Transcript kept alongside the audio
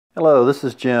Hello, this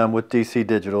is Jim with DC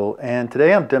Digital, and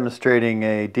today I'm demonstrating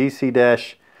a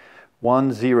DC-10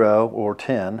 or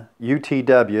 10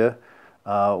 UTW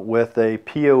with a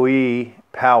POE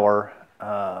Power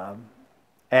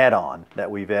add-on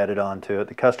that we've added onto it.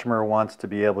 The customer wants to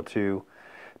be able to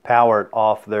power it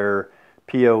off their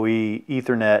POE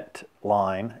Ethernet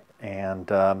line, and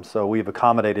so we've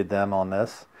accommodated them on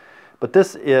this. But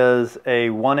this is a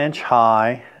 1-inch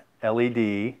high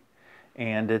LED,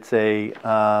 and it's a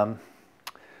 2.4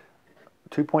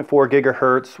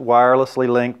 gigahertz wirelessly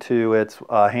linked to its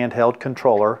handheld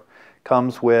controller.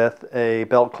 Comes with a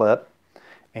belt clip,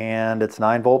 and it's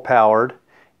 9-volt powered.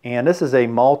 And this is a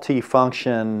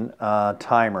multi-function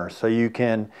timer, so you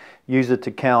can use it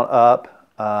to count up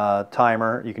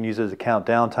timer, you can use it as a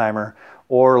countdown timer,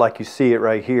 or like you see it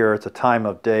right here, it's a time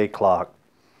of day clock.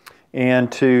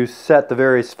 And to set the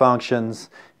various functions,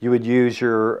 you would use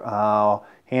your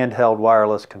handheld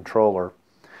wireless controller.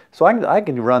 So I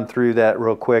can run through that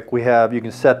real quick. You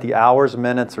can set the hours,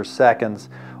 minutes, or seconds,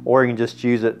 or you can just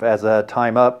use it as a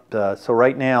time up. So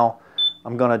right now,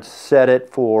 I'm going to set it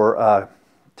for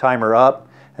timer up,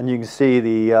 and you can see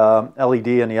the LED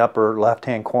in the upper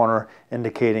left-hand corner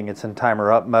indicating it's in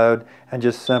timer up mode, and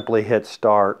just simply hit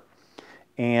start.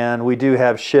 And we do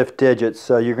have shift digits,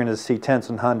 so you're going to see tenths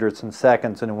and hundredths and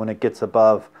seconds, and when it gets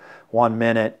above 1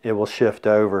 minute, it will shift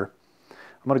over.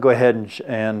 I'm going to go ahead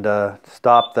and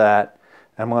stop that.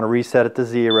 I'm going to reset it to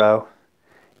 0,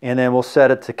 and then we'll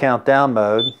set it to countdown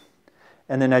mode.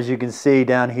 And then as you can see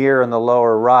down here in the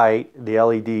lower right, the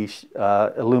LED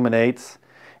illuminates.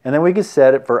 And then we can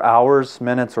set it for hours,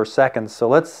 minutes, or seconds. So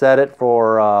let's set it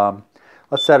for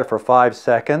 5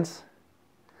 seconds.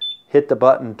 Hit the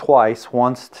button twice,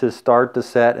 once to start the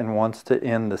set and once to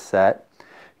end the set.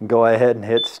 And go ahead and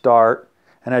hit start.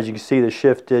 And as you can see, the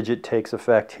shift digit takes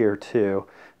effect here too.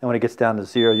 And when it gets down to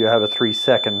 0, you have a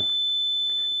 3-second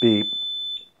beep.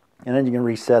 And then you can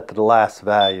reset to the last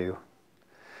value.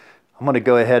 I'm going to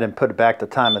go ahead and put it back to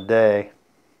time of day.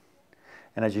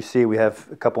 And as you see, we have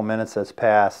a couple minutes that's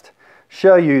passed.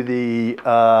 Show you the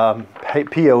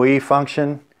POE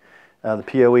function, the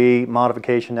POE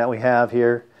modification that we have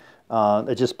here.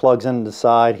 It just plugs into the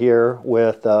side here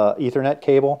with Ethernet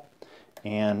cable,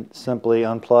 and simply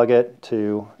unplug it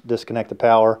to disconnect the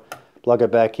power, plug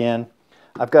it back in.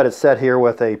 I've got it set here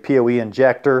with a POE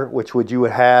injector, which you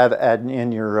would have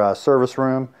in your service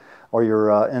room or your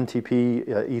NTP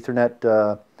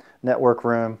Ethernet network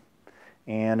room,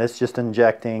 and it's just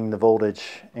injecting the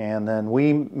voltage. And then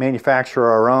we manufacture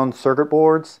our own circuit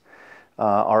boards,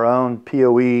 our own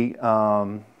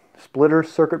POE splitter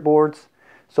circuit boards.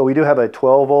 So we do have a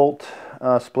 12-volt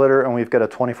splitter, and we've got a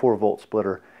 24-volt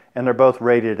splitter, and they're both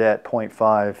rated at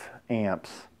 0.5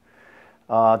 amps.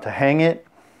 To hang it,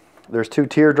 there's 2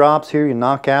 teardrops here you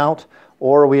knock out,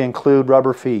 or we include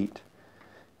rubber feet.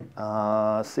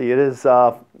 See, it is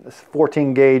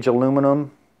 14 gauge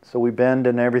aluminum, so we bend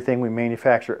and everything, we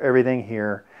manufacture everything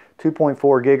here. 2.4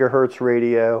 gigahertz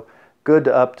radio, good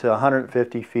to up to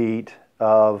 150 feet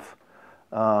of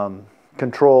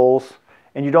controls.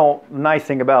 And the nice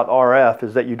thing about RF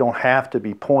is that you don't have to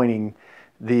be pointing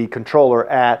the controller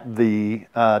at the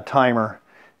timer.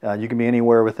 You can be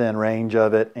anywhere within range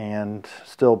of it and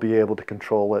still be able to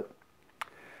control it.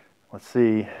 Let's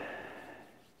see.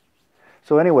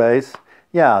 So anyways,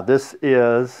 yeah, this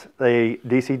is a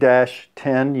DC-10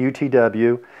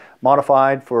 UTW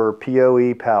modified for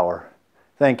POE power.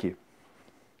 Thank you.